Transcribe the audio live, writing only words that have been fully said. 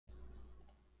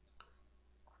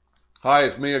Hi,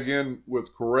 it's me again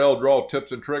with Corel Draw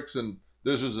Tips and Tricks, and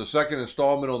this is the second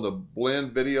installment on the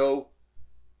blend video.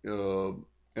 Uh,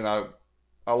 and I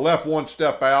left one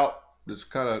step out that's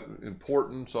kind of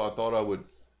important, so I thought I would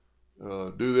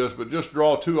do this. But just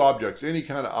draw two objects, any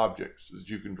kind of objects that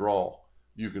you can draw,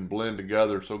 you can blend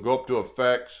together. So go up to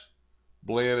Effects,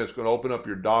 Blend. It's going to open up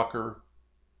your Docker.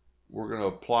 We're going to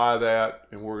apply that,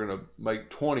 and we're going to make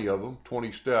 20 of them,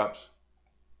 20 steps.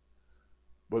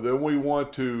 But then we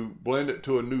want to blend it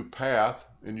to a new path,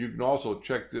 and you can also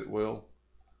check that. Well,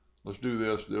 let's do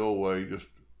this the old way. Just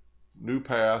new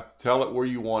path, tell it where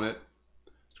you want it.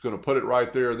 It's going to put it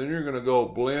right there. Then you're going to go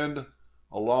blend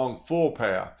along full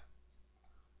path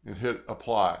and hit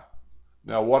apply.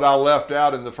 Now what I left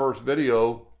out in the first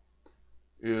video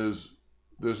is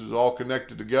this is all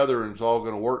connected together and it's all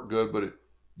going to work good, but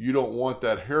you don't want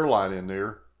that hairline in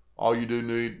there. All you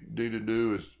need to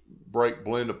do is break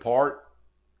blend apart,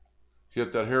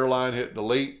 hit that hairline, hit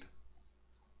delete,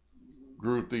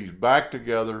 group these back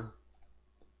together,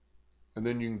 and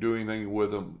then you can do anything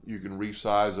with them. You can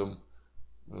resize them.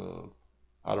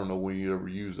 I don't know when you ever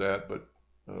use that, but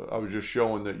I was just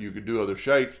showing that you could do other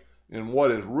shapes. And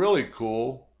what is really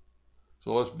cool,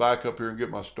 so let's back up here and get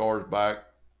my stars back.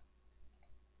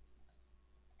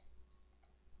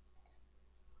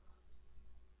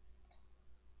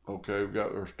 Okay, we've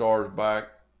got our stars back.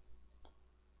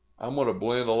 I'm going to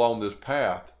blend along this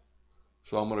path.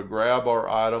 So I'm going to grab our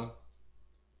item,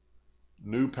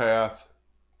 new path,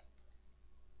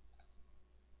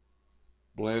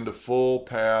 blend to full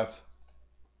path,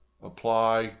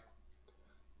 apply.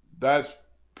 That's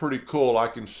pretty cool. I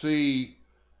can see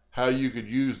how you could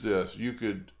use this. You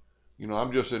could,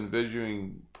 I'm just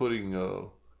envisioning putting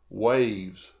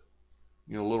waves,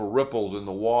 little ripples in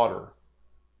the water.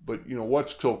 But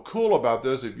what's so cool about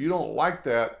this, if you don't like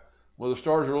that, well, the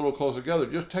stars are a little close together,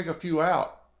 just take a few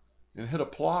out and hit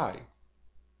apply.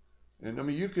 And I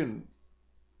mean, you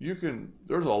can,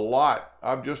 there's a lot.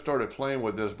 I've just started playing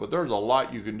with this, but there's a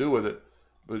lot you can do with it.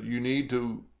 But you need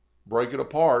to break it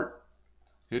apart,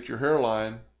 hit your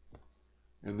hairline,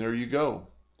 and there you go.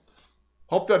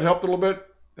 Hope that helped a little bit,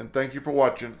 and thank you for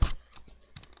watching.